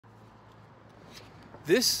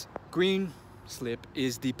This green slip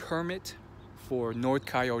is the permit for North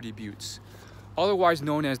Coyote Buttes, otherwise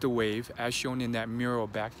known as the Wave, as shown in that mural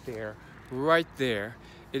back there, right there.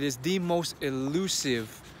 It is the most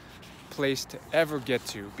elusive place to ever get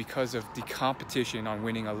to because of the competition on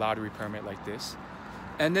winning a lottery permit like this.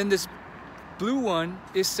 And then this blue one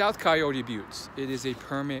is South Coyote Buttes. It is a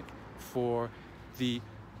permit for the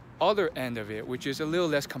other end of it, which is a little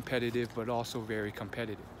less competitive, but also very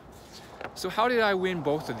competitive. So how did I win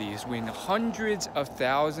both of these when hundreds of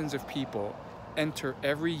thousands of people enter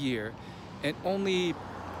every year and only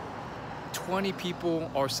 20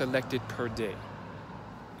 people are selected per day?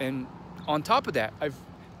 And on top of that, I've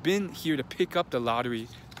been here to pick up the lottery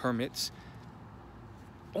permits.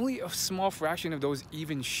 Only a small fraction of those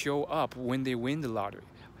even show up when they win the lottery.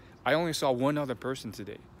 I only saw one other person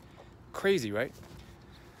today. Crazy, right?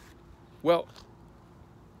 Well,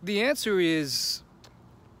 the answer is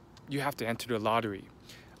you have to enter the lottery.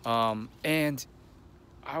 And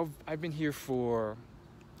I've been here for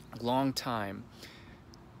a long time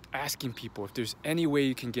asking people if there's any way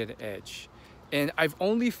you can get an edge. And I've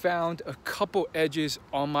only found a couple edges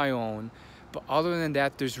on my own, but other than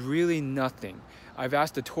that, there's really nothing. I've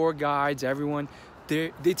asked the tour guides, everyone,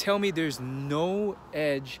 they tell me there's no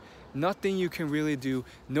edge, nothing you can really do.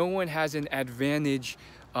 No one has an advantage.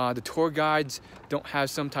 The tour guides don't have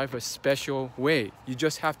some type of special way. You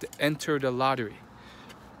just have to enter the lottery.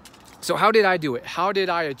 So how did I do it? How did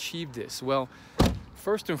I achieve this? Well,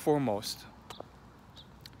 first and foremost,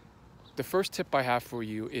 the first tip I have for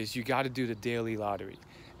you is you got to do the daily lottery.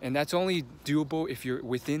 And that's only doable if you're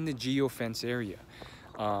within the geofence area,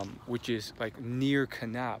 which is like near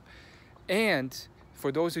Canal. And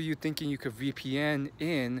for those of you thinking you could VPN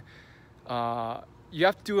in, you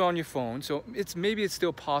have to do it on your phone. So maybe it's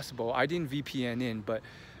still possible. I didn't VPN in, but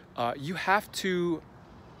you have to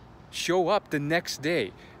show up the next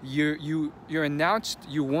day. You're announced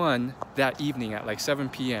you won that evening at like 7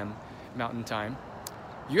 p.m. Mountain Time.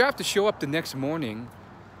 You have to show up the next morning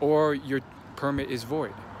or your permit is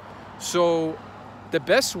void. So the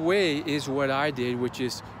best way is what I did, which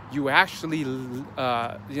is you actually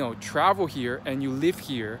travel here and you live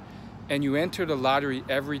here and you enter the lottery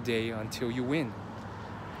every day until you win.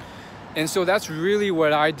 And so that's really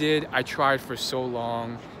what I did. I tried for so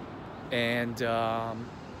long, and I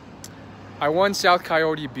won South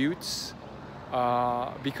Coyote Buttes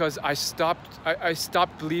because I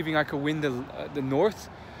stopped believing I could win the North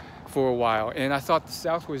for a while, and I thought the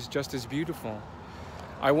South was just as beautiful.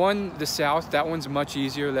 I won the South. That one's much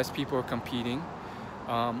easier, less people are competing.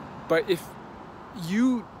 But if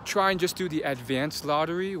you try and just do the advanced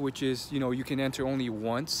lottery, which is, you can enter only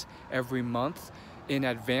once every month in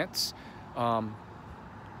advance,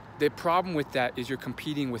 the problem with that is you're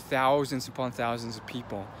competing with thousands upon thousands of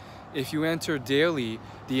people. If you enter daily,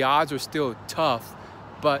 the odds are still tough,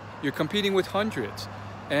 but you're competing with hundreds,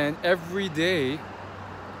 and every day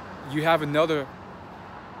you have another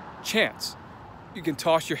chance. You can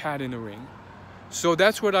toss your hat in the ring. So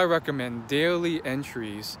that's what I recommend, daily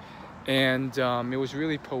entries. And it was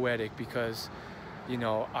really poetic because,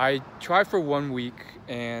 I tried for 1 week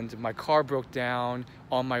and my car broke down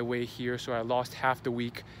on my way here. So I lost half the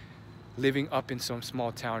week living up in some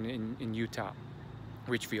small town in Utah,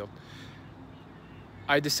 Richfield.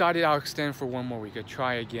 I decided I'll extend for 1 more week. I'd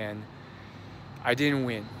try again. I didn't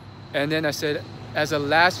win. And then I said, as a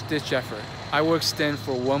last ditch effort, I will extend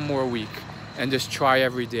for 1 more week and just try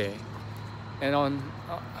every day. And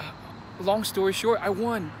long story short, I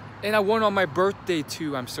won. And I won on my birthday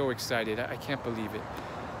too. I'm so excited. I can't believe it.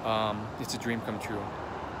 It's a dream come true.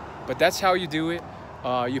 But that's how you do it.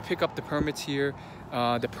 You pick up the permits here.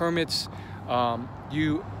 The permits,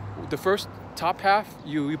 the first top half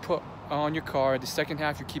you put on your car. The second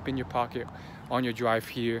half you keep in your pocket on your drive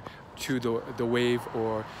here to the Wave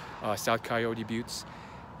or South Coyote Buttes.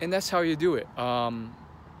 And that's how you do it.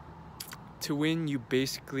 To win, you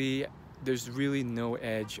basically, there's really no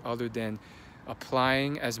edge other than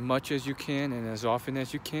applying as much as you can and as often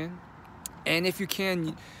as you can. And if you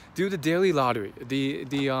can, do the daily lottery. The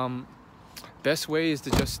best way is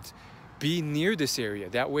to just be near this area.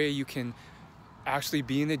 That way you can actually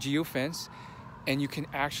be in the geofence and you can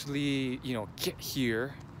actually, get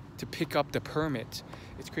here to pick up the permit.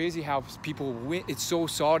 It's crazy how people win. It's so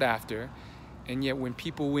sought after, and yet when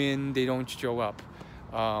people win, they don't show up.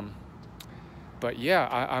 But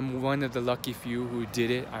yeah, I'm one of the lucky few who did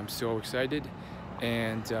it. I'm so excited.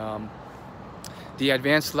 And the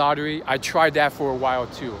advanced lottery, I tried that for a while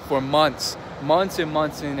too, for months and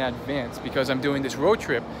months in advance, because I'm doing this road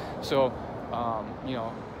trip. So,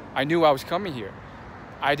 I knew I was coming here.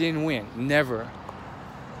 I didn't win, never.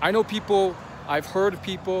 I know people I've heard of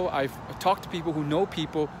people, I've talked to people who know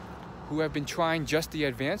people who have been trying just the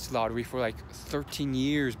advanced lottery for like 13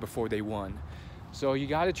 years before they won. So you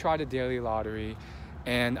got to try the daily lottery.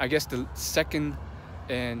 And I guess the second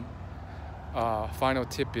and final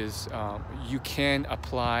tip is you can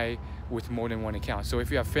apply with more than one account. So if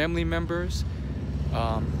you have family members,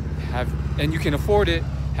 and you can afford it,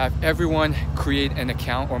 have everyone create an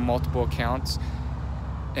account or multiple accounts,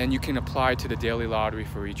 and you can apply to the daily lottery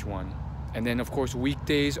for each one. And then of course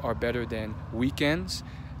weekdays are better than weekends.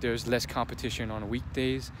 There's less competition on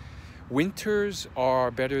weekdays. Winters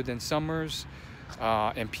are better than summers,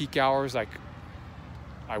 and peak hours, like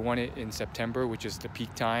I won it in September, which is the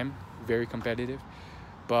peak time, very competitive.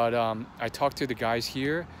 But I talked to the guys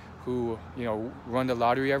here who run the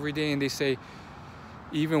lottery every day, and they say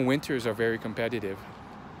even winters are very competitive.